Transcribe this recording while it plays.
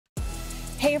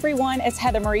Hey everyone, it's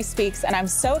Heather Marie Speaks, and I'm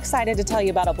so excited to tell you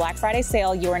about a Black Friday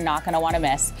sale you are not going to want to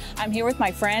miss. I'm here with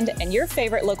my friend and your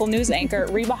favorite local news anchor,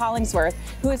 Reba Hollingsworth,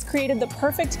 who has created the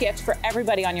perfect gift for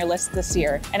everybody on your list this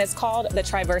year, and it's called the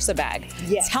Triv3rsa bag.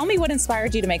 Yes. Tell me what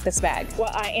inspired you to make this bag.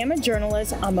 Well, I am a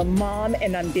journalist, I'm a mom,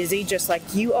 and I'm busy just like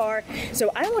you are.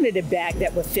 So I wanted a bag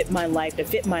that would fit my life, to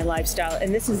fit my lifestyle,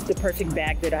 and this is the perfect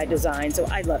bag that I designed, so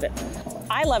I love it.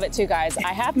 I love it too, guys.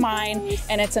 I have mine,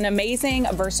 and it's an amazing,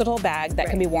 versatile bag that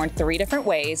can be worn 3 different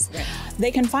ways.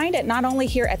 They can find it not only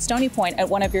here at Stony Point at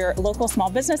one of your local small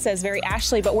businesses, Very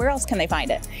Ashley, but where else can they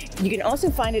find it? You can also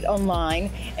find it online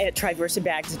at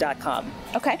Triv3rsabags.com.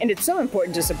 Okay. And it's so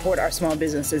important to support our small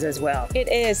businesses as well.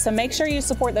 It is, so make sure you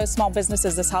support those small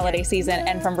businesses this holiday season.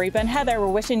 And from Reba and Heather,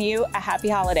 we're wishing you a happy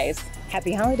holidays.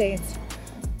 Happy holidays.